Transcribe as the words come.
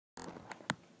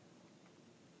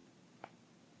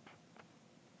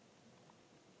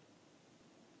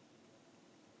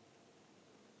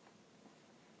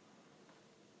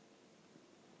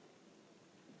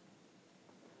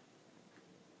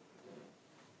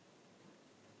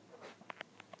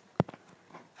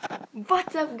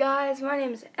What's up, guys? My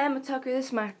name is Emma Tucker. This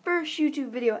is my first YouTube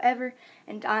video ever,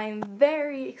 and I'm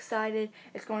very excited.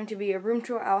 It's going to be a room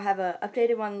tour. I'll have an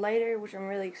updated one later, which I'm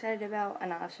really excited about,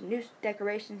 and I'll have some new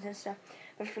decorations and stuff.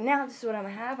 But for now, this is what I'm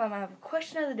going to have. I'm going to have a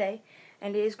question of the day,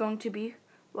 and it is going to be,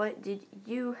 what did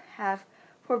you have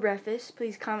for breakfast?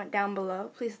 Please comment down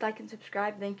below. Please like and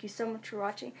subscribe. Thank you so much for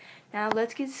watching. Now,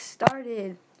 let's get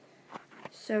started.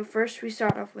 So first, we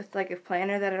start off with like a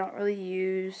planner that I don't really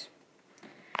use,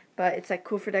 but it's like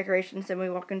cool for decorations. Then we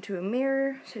walk into a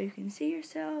mirror so you can see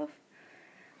yourself.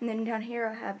 And then down here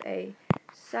I have a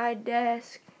side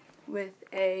desk with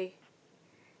a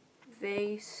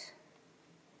vase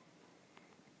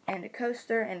and a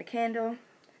coaster and a candle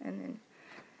and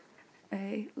then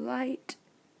a light.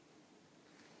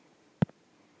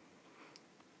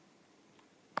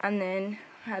 And then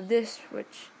I have this,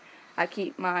 which I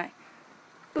keep my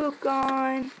book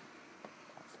on.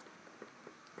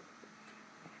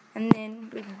 And then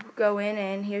we go in,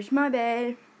 and here's my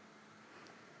bed.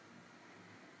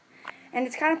 And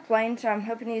it's kind of plain, so I'm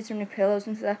hoping to use some new pillows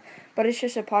and stuff. But it's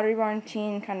just a Pottery Barn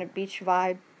teen kind of beach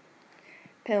vibe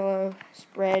pillow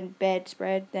spread, bed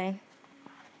spread thing.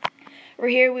 Over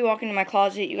here, we walk into my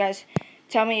closet. You guys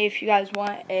tell me if you guys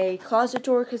want a closet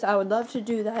tour, because I would love to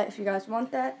do that if you guys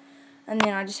want that. And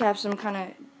then I just have some kind of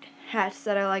hats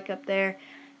that I like up there.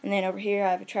 And then over here,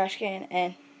 I have a trash can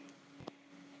and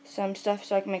some stuff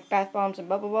so I can make bath bombs and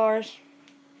bubble bars.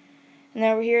 And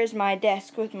then over here is my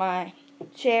desk with my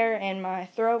chair and my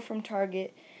throw from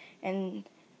Target. And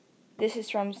this is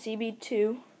from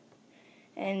CB2.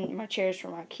 And my chair is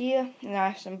from IKEA. And I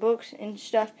have some books and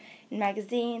stuff and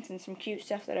magazines and some cute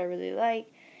stuff that I really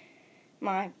like.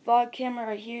 My vlog camera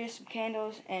right here, some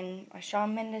candles, and my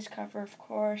Shawn Mendes cover, of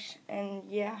course. And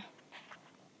yeah.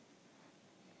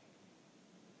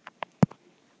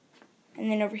 And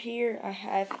then over here, I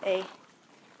have a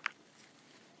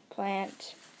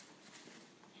plant.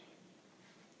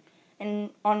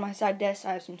 And on my side desk,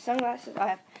 I have some sunglasses. I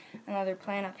have another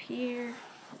plant up here.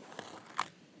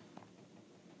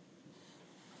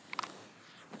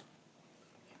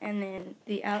 And then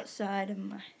the outside of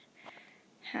my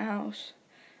house.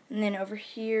 And then over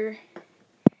here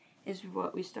is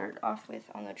what we started off with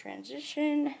on the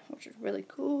transition, which is really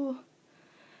cool.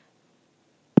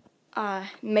 I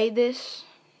made this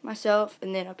myself,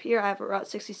 and then up here I have a Route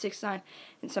 66 sign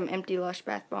and some empty Lush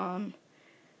bath bomb.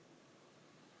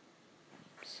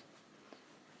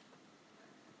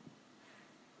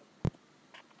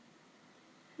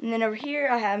 And then over here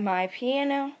I have my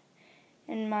piano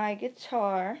and my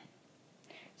guitar.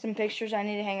 Some pictures I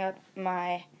need to hang up,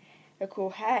 a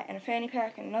cool hat and a fanny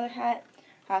pack and another hat.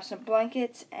 I have some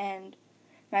blankets and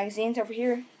magazines over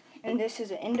here. And this is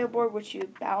an endo board which you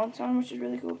balance on, which is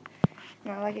really cool.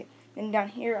 And I like it. And down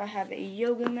here I have a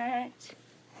yoga mat.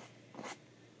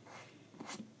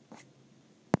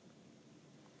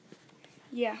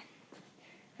 Yeah.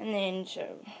 And then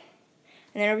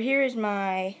over here is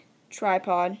my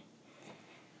tripod.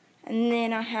 And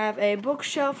then I have a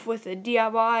bookshelf with a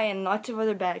DIY and lots of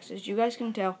other bags. As you guys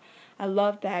can tell, I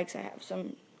love bags. I have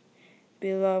some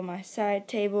below my side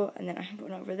table, and then I have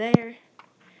one over there.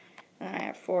 And I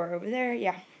have 4 over there,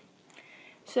 yeah.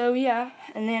 So, yeah,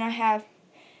 and then I have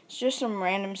just some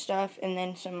random stuff, and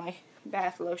then some, like,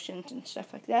 bath lotions and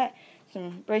stuff like that.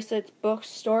 Some bracelets, books,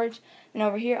 storage. And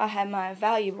over here, I have my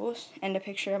valuables and a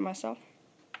picture of myself.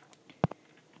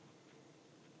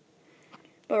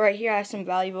 But right here, I have some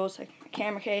valuables, like my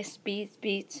camera case,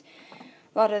 Beats,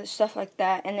 a lot of stuff like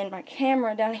that. And then my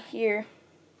camera down here.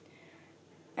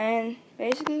 And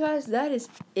basically, guys, that is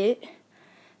it.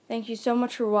 Thank you so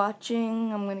much for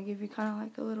watching. I'm going to give you kind of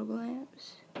like a little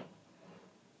glimpse.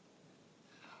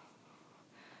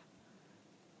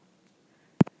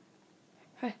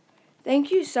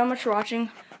 Thank you so much for watching.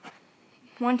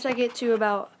 Once I get to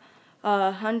about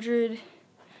 100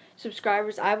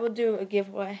 subscribers, I will do a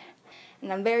giveaway.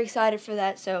 And I'm very excited for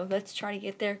that, so let's try to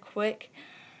get there quick.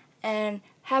 And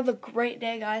have a great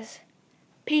day, guys.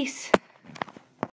 Peace.